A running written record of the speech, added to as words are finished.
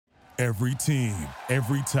Every team,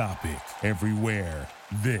 every topic, everywhere.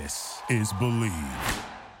 This is Believe.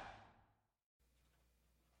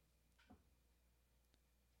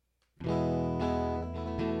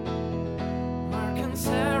 Mark and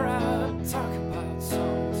Sarah talk about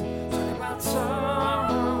songs, talk about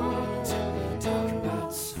songs, talk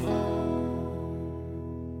about songs.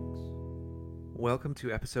 Welcome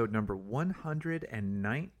to episode number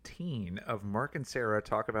 119 of Mark and Sarah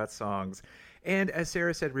Talk About Songs. And as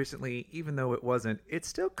Sarah said recently, even though it wasn't, it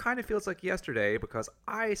still kind of feels like yesterday because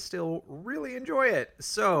I still really enjoy it.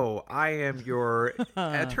 So I am your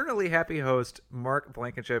eternally happy host, Mark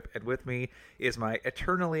Blankenship, and with me is my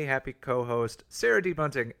eternally happy co-host, Sarah D.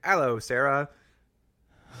 Bunting. Hello, Sarah.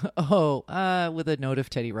 With a note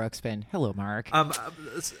of Teddy Ruxpin. Hello, Mark.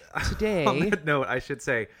 Today, on that note, I should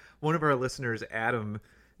say, one of our listeners, Adam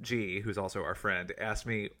G., who's also our friend, asked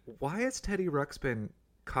me, why is Teddy Ruxpin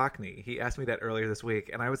Cockney? He asked me that earlier this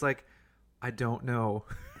week, and I was like, I don't know.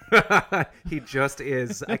 He just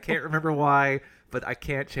is. I can't remember why, but I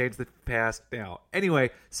can't change the past now.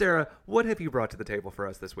 Anyway, Sarah, what have you brought to the table for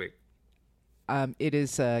us this week? it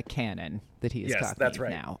is canon that he is Yes, Cockney that's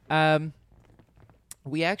right. now.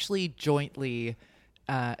 We actually jointly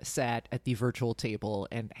sat at the virtual table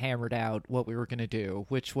and hammered out what we were going to do,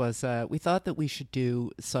 which was we thought that we should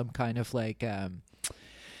do some kind of like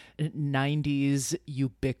 90s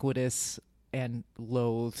ubiquitous and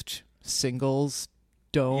loathed singles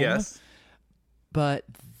dome. Yes. But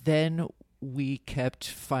then we kept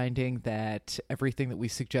finding that everything that we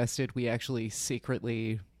suggested, we actually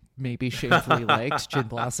secretly, maybe shamefully liked. Gin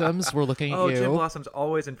Blossoms. We're looking at you. Gin Blossoms,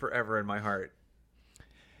 always and forever in my heart.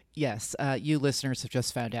 Yes, you listeners have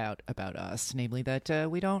just found out about us, namely that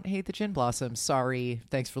we don't hate the Gin Blossoms. Sorry.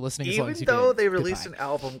 Thanks for listening as long Even as you though did. they released Goodbye. an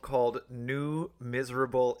album called New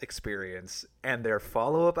Miserable Experience, and their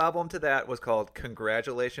follow-up album to that was called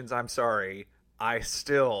Congratulations, I'm Sorry, I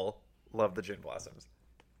still love the Gin Blossoms.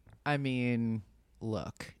 I mean,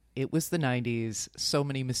 look, it was the 90s. So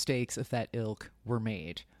many mistakes of that ilk were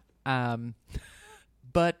made.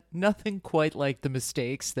 But nothing quite like the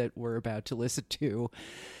mistakes that we're about to listen to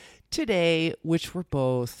today, which were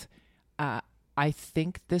both, I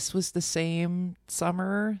think this was the same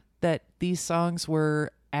summer that these songs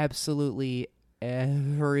were absolutely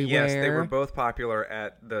everywhere. Yes, they were both popular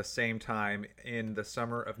at the same time in the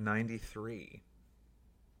summer of 93.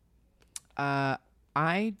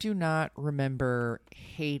 I do not remember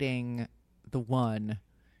hating the one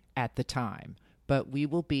at the time, but we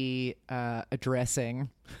will be addressing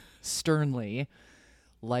sternly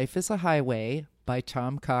Life is a Highway by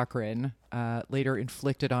Tom Cochrane, later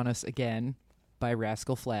inflicted on us again by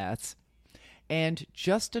Rascal Flatts, and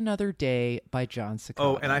Just Another Day by John Cicada.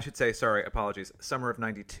 Oh, and I should say, sorry, apologies, summer of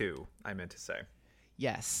 92, I meant to say.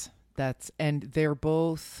 Yes, and they're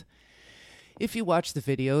both, if you watch the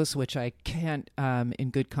videos, which I can't in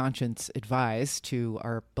good conscience advise to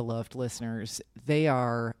our beloved listeners, they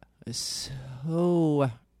are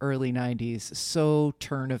so early 90s, so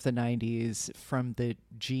turn of the 90s, from the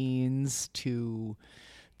jeans to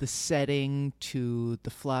the setting to the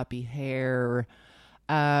floppy hair.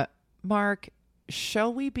 Mark,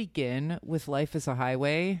 shall we begin with Life is a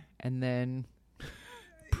Highway and then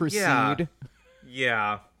proceed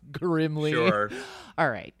Yeah, grimly? sure. All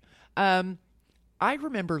right. I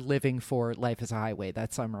remember living for Life is a Highway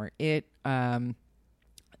that summer. I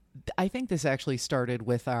think this actually started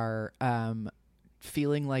with our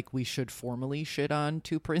feeling like we should formally shit on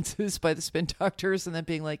Two Princes by the Spin Doctors, and then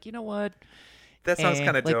being like, you know what? That sounds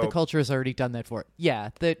kind of like dope. the culture has already done that for it.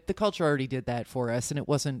 Yeah, the culture already did that for us, and it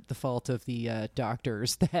wasn't the fault of the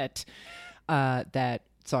Doctors that that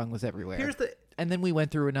song was everywhere. And then we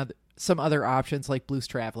went through some other options like Blues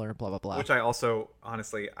Traveler, blah blah blah. Which I also,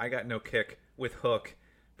 honestly, I got no kick with Hook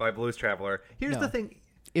by Blues Traveler. Here's the thing.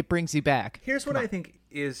 It brings you back. Here's what I think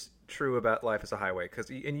is true about Life is a Highway,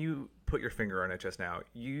 and you put your finger on it just now.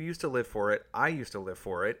 You used to live for it. I used to live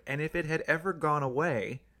for it. And if it had ever gone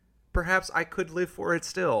away, perhaps I could live for it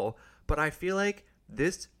still. But I feel like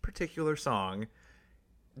this particular song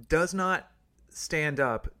does not stand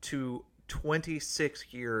up to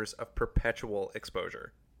 26 years of perpetual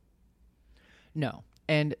exposure. No.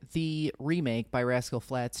 And the remake by Rascal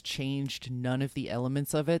Flatts changed none of the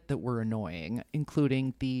elements of it that were annoying,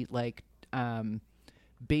 including the,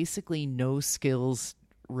 basically no skills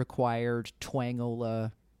required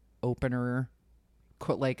twangola opener.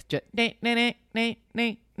 Like, just, like,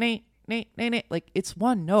 it's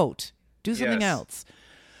one note. Do something else.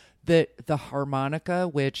 The harmonica,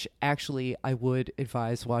 which actually I would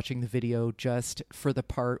advise watching the video just for the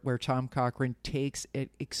part where Tom Cochrane takes an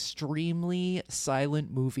extremely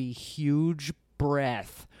silent movie huge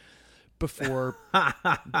breath before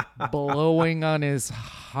blowing on his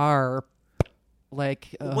harp.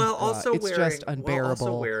 Like, oh well, God, also it's wearing, just unbearable.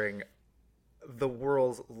 Also wearing the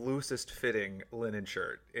world's loosest fitting linen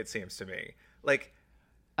shirt, it seems to me. Like,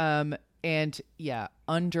 and yeah,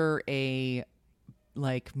 under a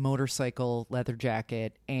like motorcycle leather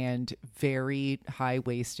jacket and very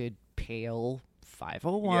high-waisted pale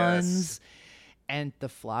 501s. Yes. And the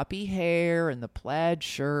floppy hair and the plaid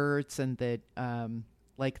shirts and the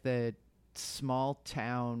like the small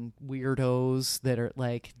town weirdos that are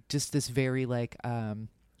like just this very like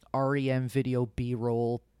REM video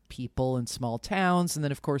B-roll people in small towns. And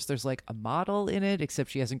then of course there's like a model in it,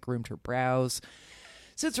 except she hasn't groomed her brows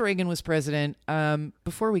since Reagan was president.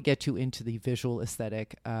 Before we get too into the visual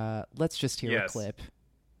aesthetic, let's just hear a clip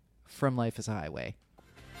from Life is a Highway.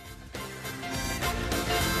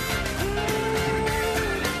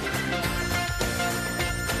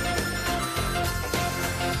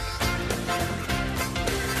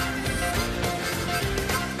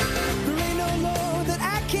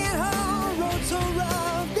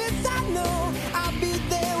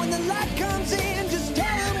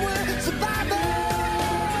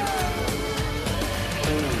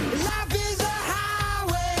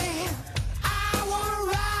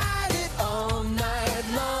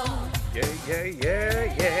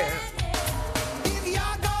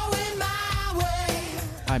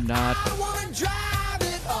 I'm not. I wanna drive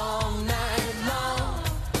it all night long.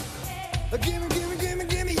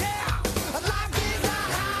 Gimme, yeah. Life is a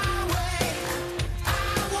highway. I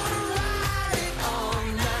wanna ride it all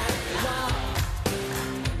night long.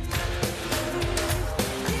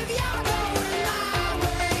 If you're going my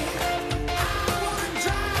way, I wanna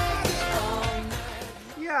drive it all night.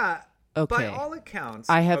 Yeah. Okay. By all accounts,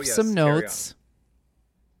 I have yes, some carry notes.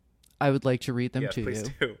 I would like to read them on. to Please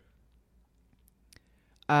you. do.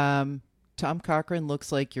 Tom Cochran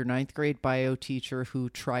looks like your 9th grade bio teacher who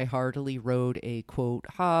try-hardily rode a, quote,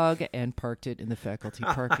 hog and parked it in the faculty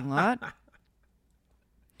parking lot.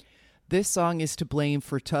 This song is to blame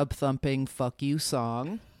for tub-thumping fuck you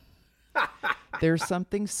song. There's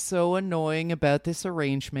something so annoying about this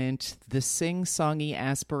arrangement. The sing-songy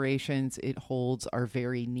aspirations it holds are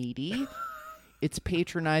very needy. It's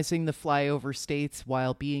patronizing the flyover states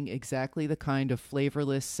while being exactly the kind of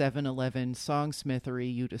flavorless 7-Eleven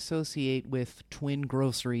songsmithery you'd associate with Twin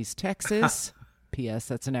Groceries, Texas. P.S.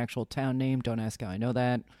 That's an actual town name. Don't ask how I know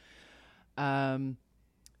that.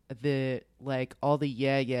 The like all the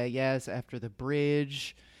yeahs after the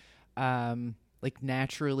bridge. Like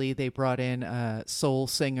naturally they brought in a soul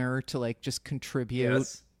singer to like just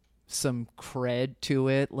contribute some cred to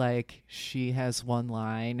it. Like she has one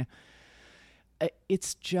line.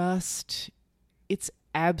 It's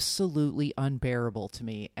absolutely unbearable to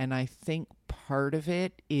me. And I think part of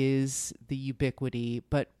it is the ubiquity,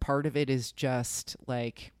 but part of it is just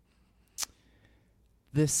like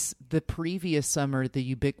the previous summer,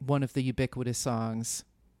 one of the ubiquitous songs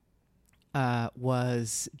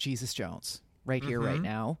was Jesus Jones, Right Here, Right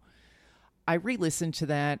Now. I re-listened to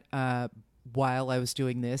that while I was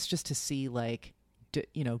doing this just to see like, did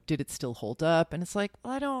it still hold up? And it's like,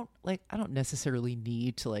 well, I don't necessarily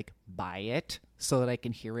need to like buy it so that I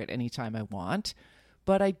can hear it anytime I want,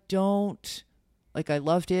 but I don't like, I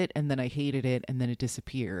loved it and then I hated it and then it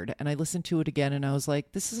disappeared. And I listened to it again and I was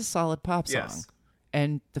like, this is a solid pop song. Yes.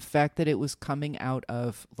 And the fact that it was coming out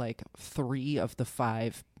of like 3 of the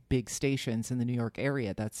 5 big stations in the New York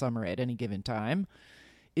area that summer at any given time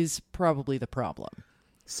is probably the problem.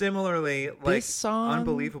 Similarly, like This song-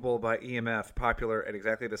 Unbelievable by EMF, popular at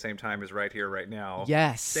exactly the same time as Right Here, Right Now.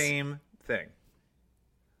 Yes. Same thing.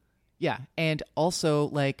 Yeah, and also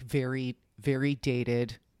like very, very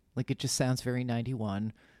dated. Like it just sounds very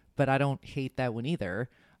 91, but I don't hate that one either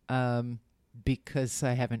because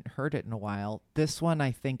I haven't heard it in a while. This one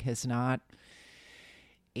I think has not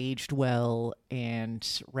aged well,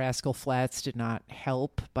 and Rascal Flatts did not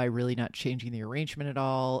help by really not changing the arrangement at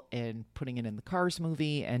all and putting it in the Cars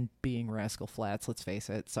movie and being Rascal Flatts, let's face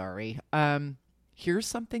it. Sorry. Here's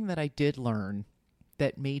something that I did learn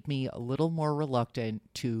that made me a little more reluctant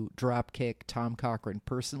to dropkick Tom Cochran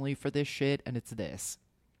personally for this shit, and it's this.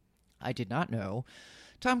 I did not know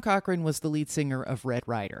Tom Cochran was the lead singer of Red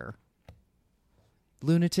Rider.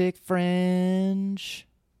 Lunatic Fringe,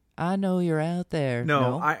 I know you're out there.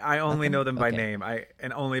 No, I only Nothing? know them by Okay. name.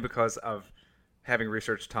 And only because of having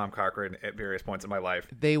researched Tom Cochran at various points in my life.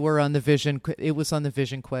 They were on it was on the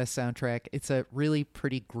Vision Quest soundtrack. It's a really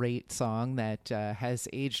pretty great song that has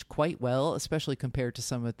aged quite well, especially compared to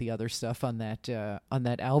some of the other stuff on that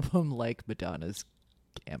album, like Madonna's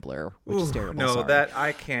Gambler, which is Ooh, terrible. no, sorry. that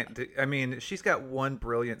I can't. I mean, she's got one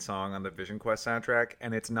brilliant song on the Vision Quest soundtrack,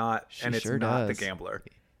 and it's not. She and it's sure not The does. Gambler.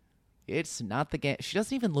 It's not the game. She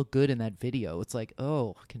doesn't even look good in that video. It's like,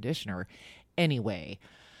 oh, conditioner. Anyway,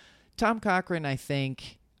 Tom Cochran, I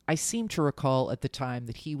seem to recall at the time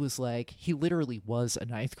that he was like, he literally was a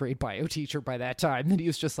ninth grade bio teacher by that time. That he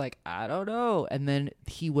was just like, I don't know. And then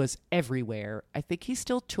he was everywhere. I think he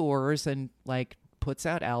still tours and like puts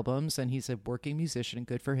out albums, and he's a working musician, and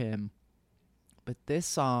good for him. But this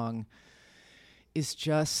song is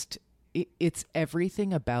just, it's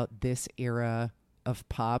everything about this era of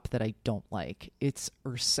pop that I don't like. It's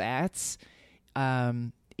ersatz.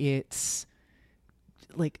 It's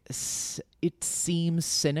like, it seems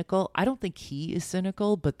cynical. I don't think he is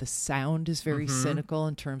cynical, but the sound is very cynical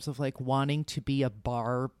in terms of like wanting to be a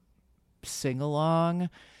bar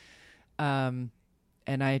sing-along. And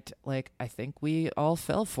I think we all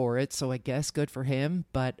fell for it, so I guess good for him.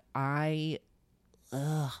 But I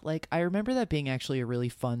remember that being actually a really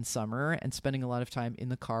fun summer and spending a lot of time in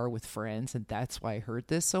the car with friends, and that's why I heard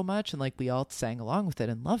this so much, and like we all sang along with it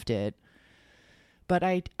and loved it. But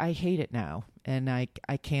I hate it now, and I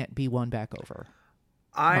can't be won back over.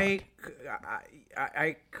 I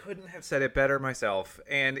couldn't have said it better myself.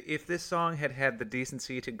 And if this song had had the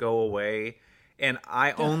decency to go away, and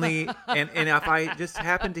I only and if I just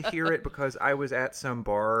happened to hear it because I was at some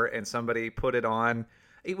bar and somebody put it on,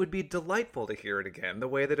 it would be delightful to hear it again. The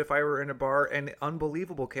way that if I were in a bar and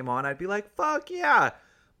Unbelievable came on, I'd be like, fuck yeah.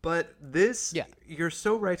 But this, Yeah. You're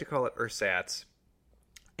so right to call it ersatz.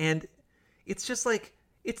 And it's just like,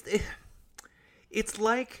 it's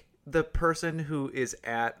like the person who is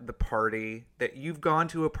at the party that you've gone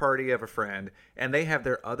to a party of a friend, and they have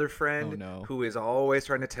their other friend Oh, no. who is always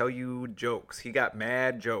trying to tell you jokes. He got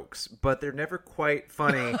mad jokes, but they're never quite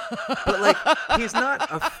funny. But like, he's not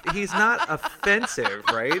offensive,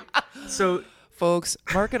 right? So Folks,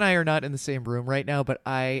 Mark and I are not in the same room right now, but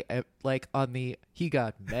I am like on the he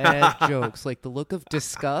got mad jokes. Like the look of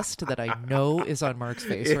disgust that I know is on Mark's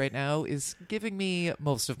face right now is giving me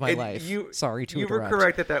most of my and life. Sorry to you were interrupt.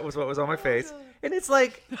 correct that was what was on my face. And it's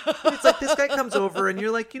like this guy comes over and you're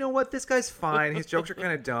like, you know what, this guy's fine. His jokes are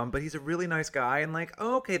kind of dumb, but he's a really nice guy. And like,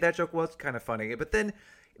 oh, okay, that joke was kind of funny. But then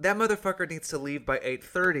that motherfucker needs to leave by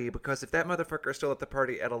 8:30, because if that motherfucker is still at the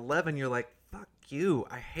party at 11, you're like, fuck you,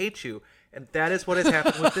 I hate you. And that is what has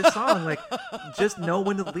happened with this song. Like, just know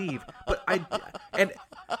when to leave. But I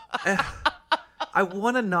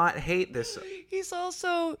want to not hate this. He's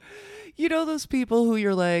also, you know, those people who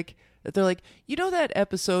you're like, they're like, you know that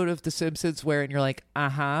episode of The Simpsons where, and you're like,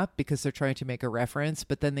 because they're trying to make a reference,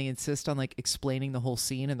 but then they insist on like explaining the whole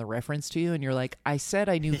scene and the reference to you, and you're like, I said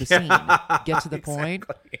I knew the scene. Get to the point.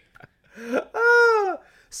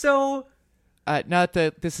 So not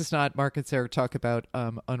that this is not Mark and Sarah talk about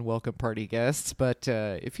unwelcome party guests, but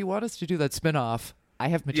if you want us to do that spinoff, I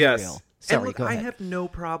have material. yes. Sorry, and look, go I ahead. have no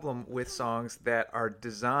problem with songs that are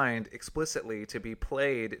designed explicitly to be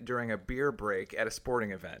played during a beer break at a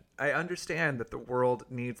sporting event. I understand that the world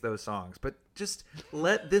needs those songs, but just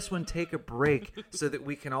let this one take a break so that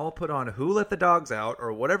we can all put on Who Let the Dogs Out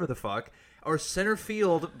or whatever the fuck, or Center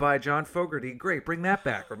Field by John Fogerty. Great, bring that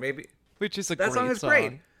back. Or maybe Which is a that great song is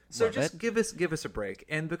great. So Love just it. give us a break.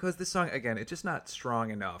 And because this song, again, it's just not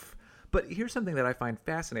strong enough. But here's something that I find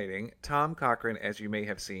fascinating. Tom Cochran, as you may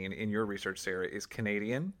have seen in your research, Sarah, is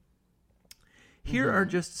Canadian. Here are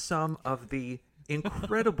just some of the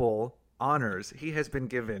incredible honors he has been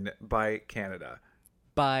given by Canada.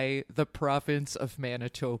 By the province of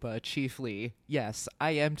Manitoba, chiefly. Yes,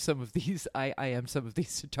 I am some of these. I am some of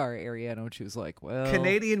these Sitar Ariano, who's like, well,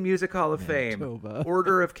 Canadian Music Hall of Manitoba. Fame,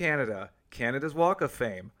 Order of Canada, Canada's Walk of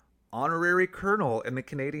Fame, Honorary Colonel in the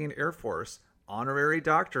Canadian Air Force, Honorary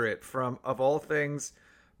Doctorate from, of all things,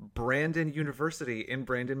 Brandon University in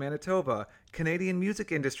Brandon, Manitoba, Canadian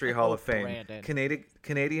Music Industry Hall of Fame, Brandon.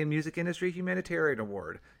 Canadian Music Industry Humanitarian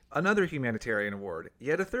Award, another humanitarian award,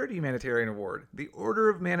 yet a third humanitarian award, the Order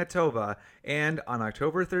of Manitoba, and on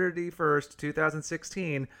October 31st,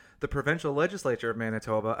 2016, the provincial legislature of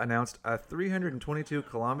Manitoba announced a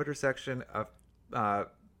 322-kilometer section of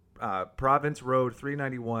Province Road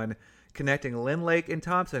 391 connecting Lynn Lake and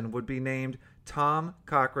Thompson would be named Tom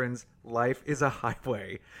Cochran's Life is a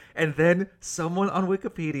Highway. And then someone on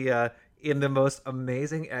Wikipedia, in the most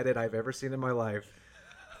amazing edit I've ever seen in my life,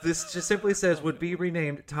 this just simply says, would be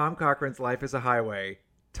renamed Tom Cochran's Life is a Highway.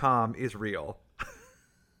 Tom is real.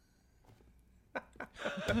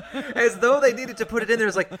 As though they needed to put it in there.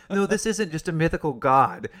 It's like, no, this isn't just a mythical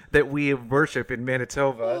god that we worship in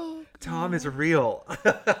Manitoba. Tom is real.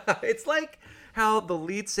 It's like how the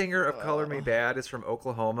lead singer of Color Me Bad is from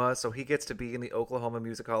Oklahoma, so he gets to be in the Oklahoma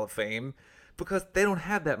Music Hall of Fame because they don't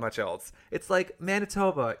have that much else. It's like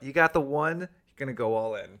Manitoba, you got the one, you're going to go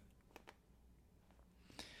all in.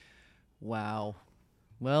 Wow.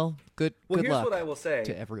 Well, good Well, here's luck what I will say.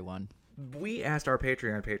 to everyone. We asked our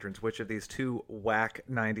Patreon patrons which of these two whack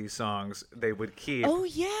 90s songs they would keep. Oh,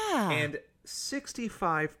 yeah. And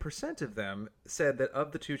 65% of them said that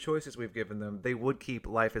of the two choices we've given them, they would keep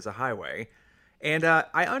Life is a Highway. And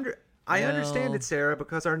I understand it, Sarah,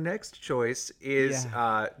 because our next choice is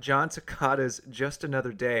John Cicada's Just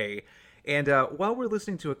Another Day. And while we're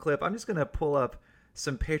listening to a clip, I'm just going to pull up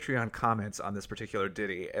some Patreon comments on this particular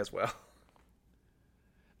ditty as well.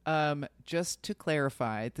 Just to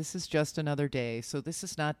clarify, this is Just Another Day. So this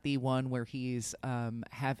is not the one where he's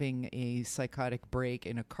having a psychotic break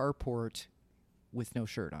in a carport with no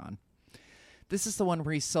shirt on. This is the one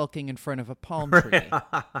where he's sulking in front of a palm tree,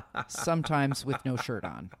 sometimes with no shirt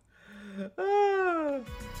on.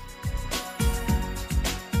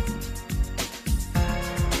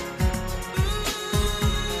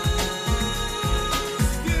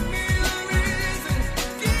 Give me a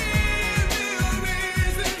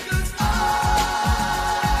reason, cause I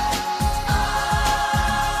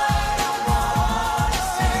don't wanna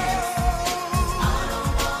see. I don't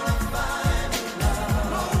wanna find love.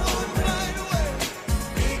 No one right away.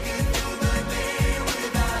 Make it through the day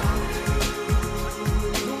without you.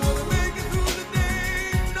 Don't wanna make it through the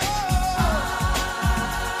day, no.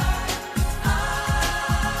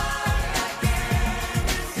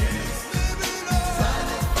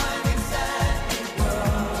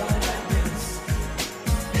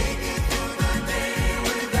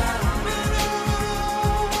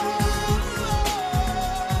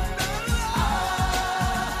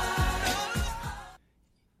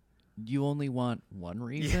 You only want one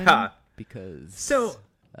reason? Yeah. Because So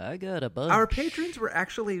I got a bunch. our patrons were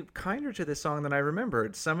actually kinder to this song than I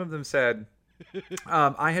remembered. Some of them said,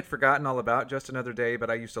 I had forgotten all about Just Another Day, but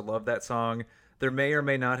I used to love that song. There may or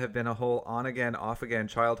may not have been a whole on-again, off-again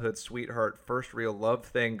childhood sweetheart first real love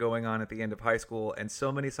thing going on at the end of high school, and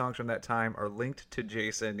so many songs from that time are linked to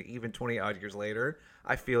Jason even 20-odd years later.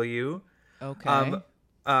 I feel you. Okay.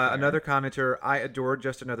 Another commenter, I adored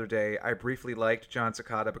Just Another Day. I briefly liked John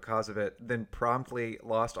Cicada because of it, then promptly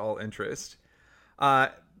lost all interest.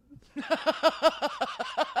 That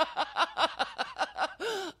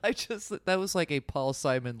was like a Paul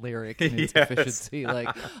Simon lyric in its Yes. efficiency.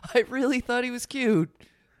 Like, I really thought he was cute.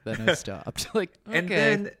 Then I stopped. Like, okay. And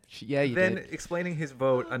then, yeah, you then did. explaining his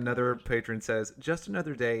vote, another patron says, Just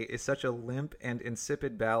Another Day is such a limp and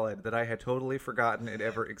insipid ballad that I had totally forgotten it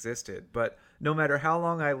ever existed. But no matter how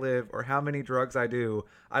long I live or how many drugs I do,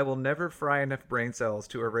 I will never fry enough brain cells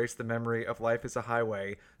to erase the memory of Life is a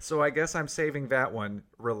Highway. So I guess I'm saving that one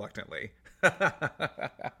reluctantly.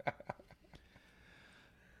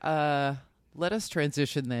 Let us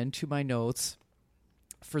transition then to my notes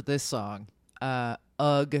for this song.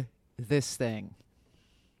 Ugh, this thing.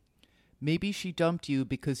 Maybe she dumped you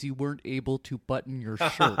because you weren't able to button your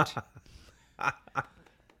shirt.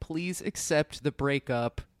 Please accept the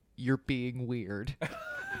breakup. You're being weird.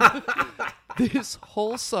 This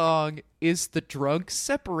whole song is the drunk,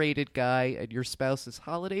 separated guy at your spouse's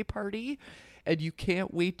holiday party, and you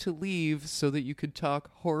can't wait to leave so that you can talk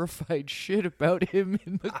horrified shit about him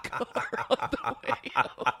in the car on the way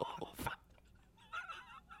home.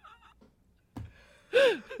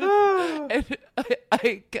 And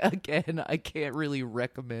I can't really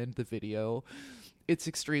recommend the video. It's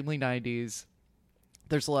extremely 90s.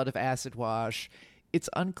 There's a lot of acid wash. It's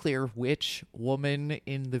unclear which woman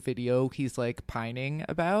in the video he's like pining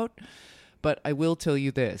about. But I will tell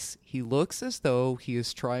you this. He looks as though he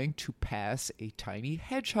is trying to pass a tiny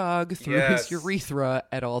hedgehog through Yes. his urethra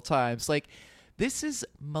at all times. Like, this is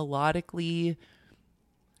melodically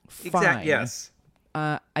fine. Yes.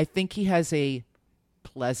 I think he has a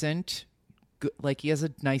pleasant, he has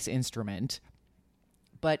a nice instrument.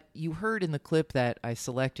 But you heard in the clip that I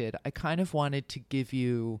selected, I kind of wanted to give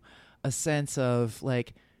you a sense of,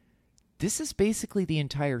 like, this is basically the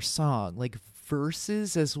entire song. Like,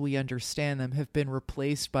 verses as we understand them have been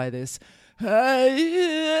replaced by this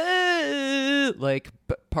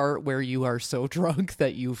part where you are so drunk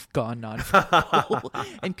that you've gone non-verbal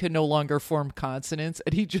and can no longer form consonants,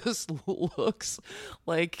 and he just looks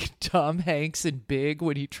like Tom Hanks in Big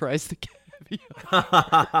when he tries to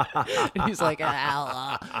and he's like,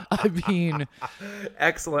 I mean,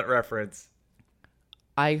 Excellent reference.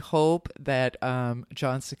 I hope that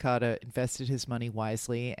John Cicada invested his money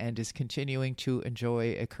wisely and is continuing to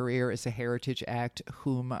enjoy a career as a heritage act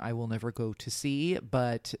whom I will never go to see.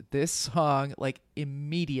 But this song, like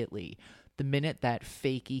immediately, the minute that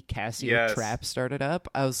fakey Casio Yes. trap started up,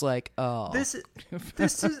 I was like, oh. This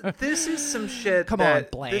is some shit. Come on,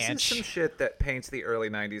 that, Blanche. This is some shit that paints the early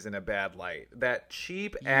 '90s in a bad light. That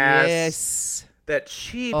cheap ass. Yes. That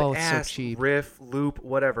cheap Oh, it's so ass cheap. riff, loop,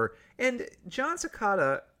 whatever. And John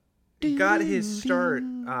Cicada got his start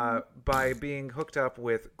by being hooked up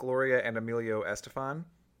with Gloria and Emilio Estefan.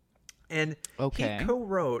 And Okay. he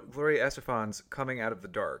co-wrote Gloria Estefan's Coming Out of the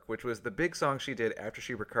Dark, which was the big song she did after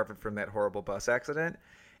she recovered from that horrible bus accident.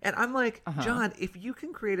 And I'm like, John, if you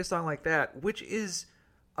can create a song like that, which is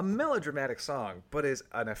a melodramatic song, but is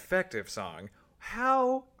an effective song,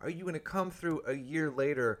 how are you going to come through a year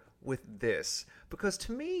later with this? Because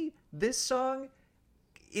to me, this song,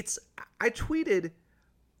 I tweeted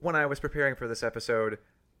when I was preparing for this episode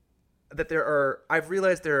that I've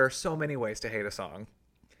realized there are so many ways to hate a song.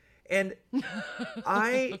 And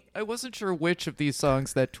I wasn't sure which of these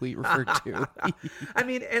songs that tweet referred to. I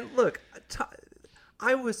mean, and look,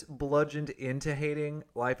 I was bludgeoned into hating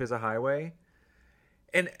Life is a Highway.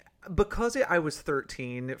 And because I was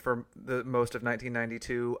 13 for the most of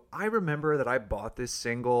 1992, I remember that I bought this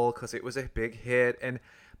single because it was a big hit.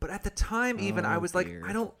 But at the time, even I was like,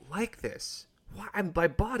 I don't like this. Why? I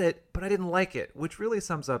bought it, but I didn't like it, which really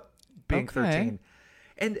sums up being Okay. 13.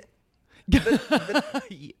 And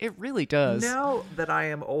It really does. now that I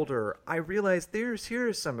am older, I realize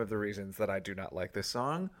here's some of the reasons that I do not like this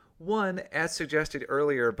song. One, as suggested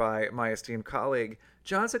earlier by my esteemed colleague,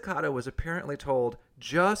 John Cicada was apparently told,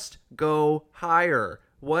 just go higher.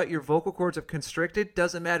 What, your vocal cords have constricted?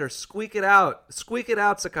 Doesn't matter. Squeak it out. Squeak it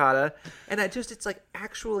out, Cicada. And it's like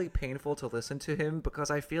actually painful to listen to him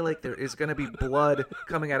because I feel like there is going to be blood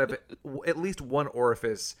coming out of at least one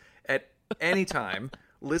orifice at any time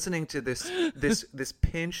listening to this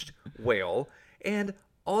pinched wail. And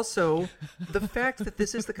also, the fact that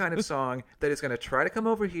this is the kind of song that is going to try to come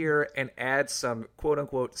over here and add some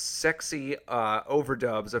quote-unquote sexy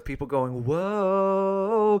overdubs of people going,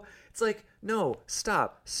 whoa. It's like, no,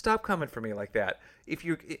 stop coming for me like that.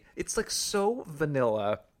 It's like so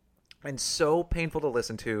vanilla and so painful to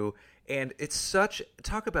listen to, and it's such,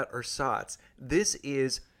 talk about ersatz. This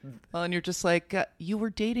is... Well, and you're just like, you were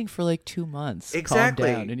dating for like 2 months. Exactly.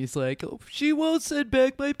 Calm down. And he's like, oh, she won't send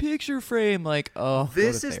back my picture frame. Like, oh, go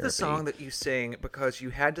This to is the therapy. song that you sing because you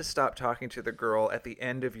had to stop talking to the girl at the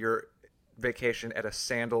end of your vacation at a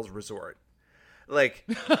sandals resort. Like,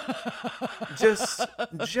 just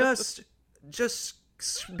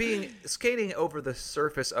skating over the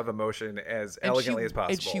surface of emotion as elegantly as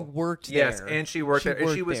possible. And she worked there. Yes, and she worked there. And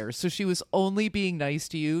she was there. So she was only being nice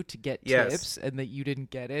to you to get Yes. tips, and that you didn't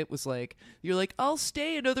get it was like, you're like, I'll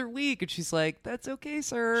stay another week. And she's like, that's okay,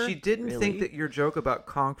 sir. She didn't Really? think that your joke about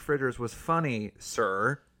conch fritters was funny,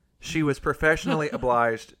 sir. She was professionally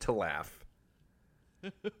obliged to laugh.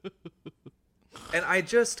 And I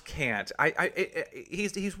just can't.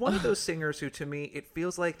 He's one of those singers who, to me, it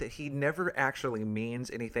feels like that he never actually means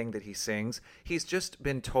anything that he sings. He's just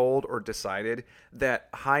been told or decided that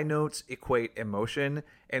high notes equate emotion,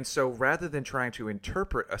 and so rather than trying to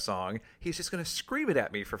interpret a song, he's just going to scream it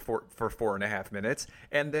at me for 4.5 minutes,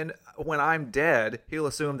 and then when I'm dead, he'll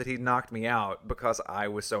assume that he knocked me out because I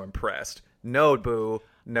was so impressed. No, boo.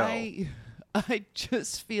 No. I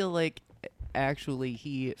just feel like actually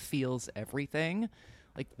he feels everything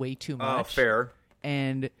like way too much. Oh, fair.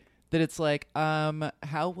 And that it's like, how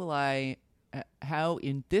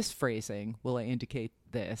in this phrasing will I indicate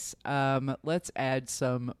this? Let's add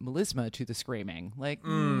some melisma to the screaming. Like,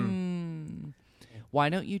 why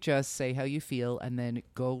don't you just say how you feel and then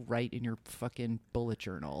go write in your fucking bullet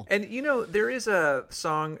journal? And, there is a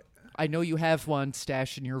song... I know you have one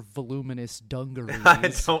stashed in your voluminous dungarees.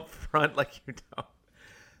 I don't front like you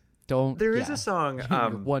don't. There is a song...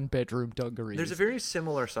 your one-bedroom dungarees. There's a very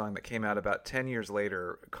similar song that came out about 10 years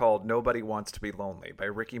later called Nobody Wants to Be Lonely by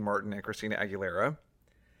Ricky Martin and Christina Aguilera,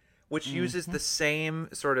 which uses the same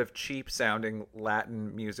sort of cheap-sounding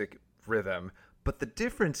Latin music rhythm. But the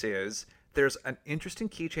difference is there's an interesting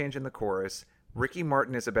key change in the chorus. Ricky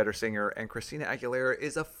Martin is a better singer, and Christina Aguilera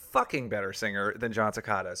is a fucking better singer than John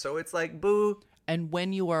Cicada. So it's like, boo. And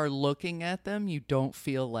when you are looking at them, you don't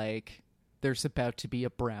feel like there's about to be a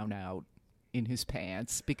brownout in his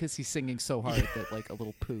pants because he's singing so hard that like a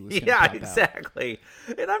little poo is gonna Yeah, pop out. exactly.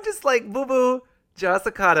 And I'm just like, boo-boo, John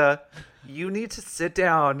Cicada, you need to sit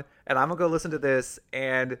down, and I'm going to go listen to this,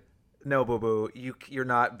 and no, boo-boo, you're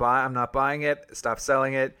not I'm not buying it. Stop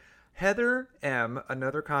selling it. Heather M.,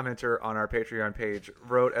 another commenter on our Patreon page,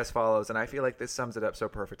 wrote as follows, and I feel like this sums it up so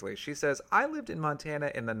perfectly. She says, I lived in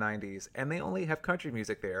Montana in the 90s, and they only have country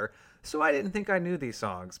music there, so I didn't think I knew these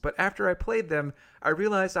songs. But after I played them, I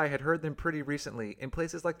realized I had heard them pretty recently in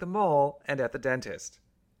places like the mall and at the dentist.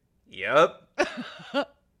 Yep.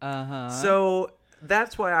 Uh-huh. So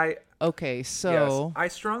that's why Okay, so yes, I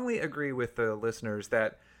strongly agree with the listeners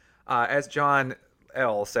that, as John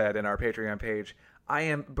L. said in our Patreon page, I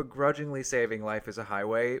am begrudgingly saving Life is a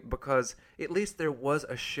Highway because at least there was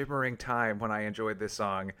a shimmering time when I enjoyed this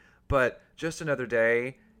song, but Just Another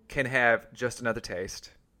Day can have just another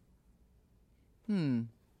taste.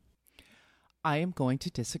 I am going to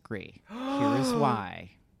disagree. Here is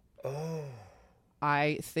why.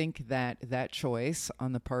 I think that that choice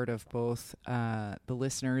on the part of both the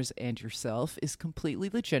listeners and yourself is completely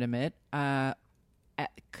legitimate.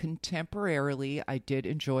 Contemporarily, I did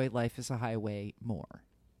enjoy Life is a Highway more.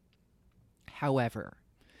 However,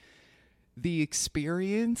 the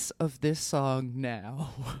experience of this song now,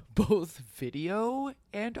 both video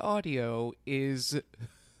and audio, is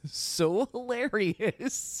so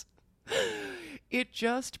hilarious. It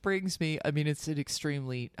just brings me, I mean, it's an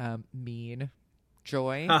extremely mean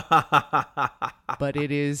joy, but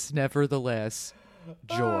it is nevertheless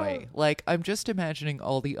joy. Like, I'm just imagining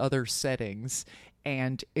all the other settings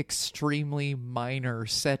and extremely minor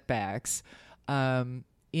setbacks in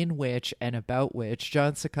which and about which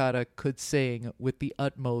John Cicada could sing with the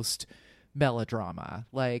utmost melodrama.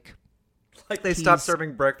 Like They stopped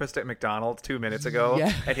serving breakfast at McDonald's 2 minutes ago,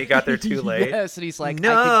 Yeah. and he got there too late. Yes, and he's like,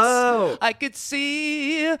 No! I could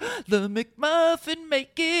see the McMuffin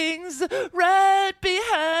makings right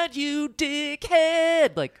behind you,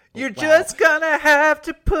 dickhead. Like, You're wow. just gonna have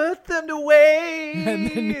to put them to waste. And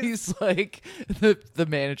then he's like, the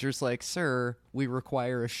manager's like, sir, we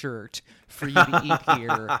require a shirt for you to eat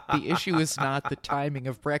here. The issue is not the timing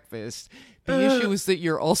of breakfast. The issue is that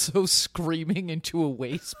you're also screaming into a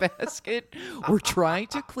wastebasket. We're trying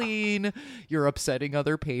to clean. You're upsetting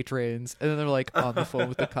other patrons. And then they're like on the phone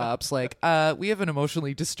with the cops, like, we have an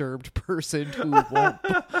emotionally disturbed person who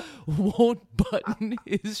won't button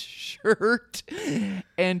his shirt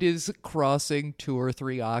and is crossing 2 or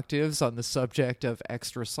 3 octaves on the subject of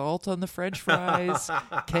extra salt on the French fries.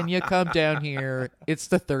 Can you come down here? It's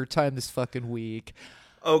the 3rd time this fucking week.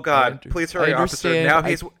 Oh God! Please hurry, I officer. understand.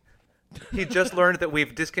 Now he just learned that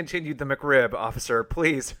we've discontinued the McRib, officer.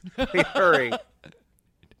 Please hurry.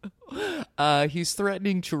 He's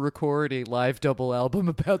threatening to record a live double album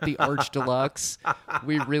about the Arch Deluxe.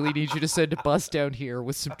 We really need you to send a bus down here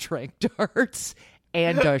with some trank darts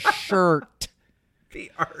and a shirt.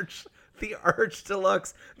 The Arch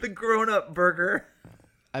Deluxe, the grown-up burger.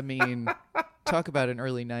 I mean, talk about an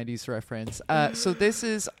early 90s reference. So this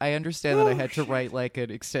is, I understand that I had to write like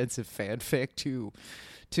an extensive fanfic to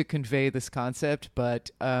convey this concept,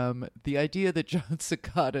 but the idea that John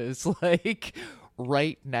Cicada is like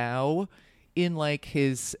right now in like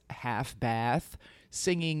his half bath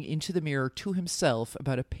singing into the mirror to himself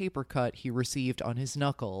about a paper cut he received on his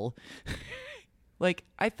knuckle. Like,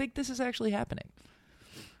 I think this is actually happening.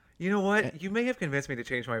 You know what? You may have convinced me to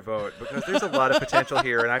change my vote because there's a lot of potential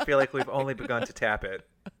here, and I feel like we've only begun to tap it.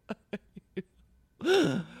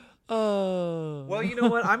 Oh. Well, you know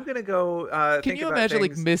what? I'm gonna go. Can think you about imagine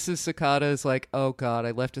things. like Mrs. Cicada is like, oh God,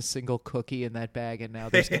 I left a single cookie in that bag and now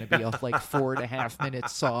there's going to be a like 4.5 minute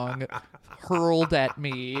song hurled at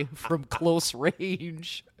me from close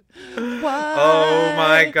range. Why? Oh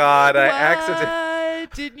my God! I accidentally. Why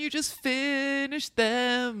didn't you just finish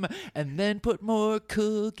them and then put more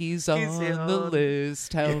cookies on the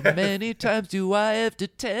list? How many times do I have to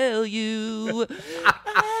tell you?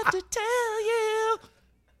 I have to tell you.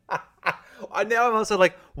 Now I'm also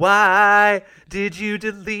like, why did you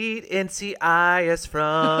delete NCIS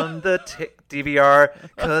from the DVR?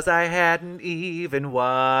 Because I hadn't even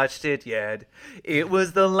watched it yet. It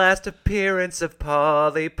was the last appearance of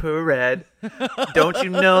Polly Perrette. Don't you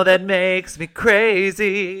know that makes me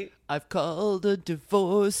crazy? I've called a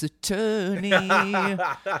divorce attorney.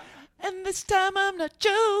 And this time I'm not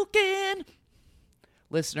joking.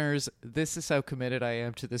 Listeners, this is how committed I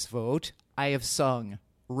am to this vote. I have sung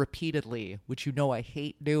repeatedly, which you know I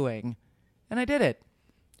hate doing, and I did it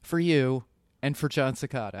for you and for John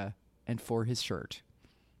Cicada and for his shirt.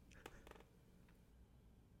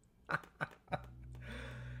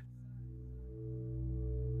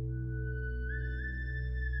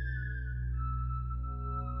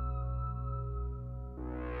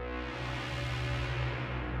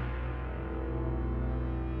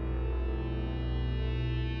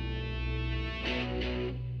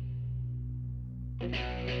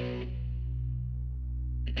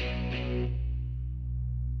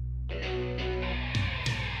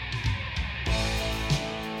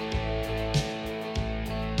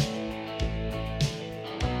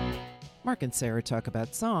 Mark and Sarah Talk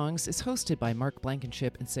About Songs is hosted by Mark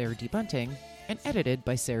Blankenship and Sarah D. Bunting and edited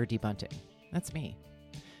by Sarah D. Bunting. That's me.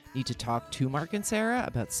 Need to talk to Mark and Sarah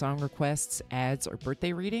about song requests, ads, or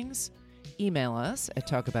birthday readings? Email us at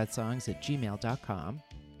talkaboutsongs@gmail.com,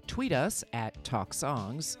 tweet us at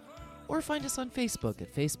talksongs, or find us on Facebook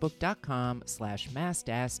at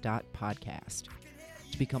facebook.com/mastass.podcast.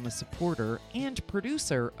 To become a supporter and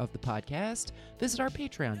producer of the podcast, visit our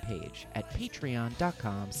Patreon page at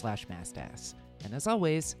patreon.com/mastass. And as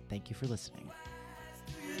always, thank you for listening.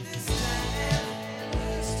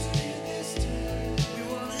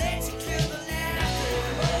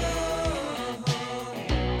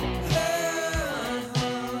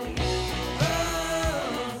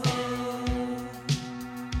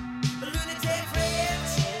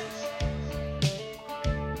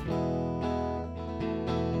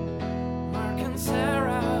 Mark and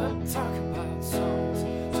Sarah talk about songs,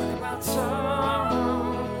 talk about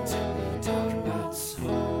songs, talk about songs.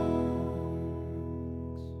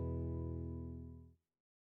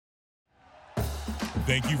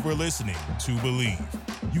 Thank you for listening to Believe.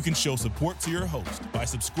 You can show support to your host by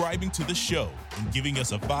subscribing to the show and giving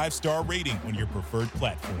us a 5-star rating on your preferred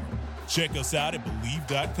platform. Check us out at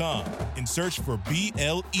Believe.com and search for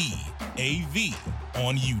BLEAV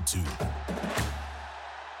on YouTube.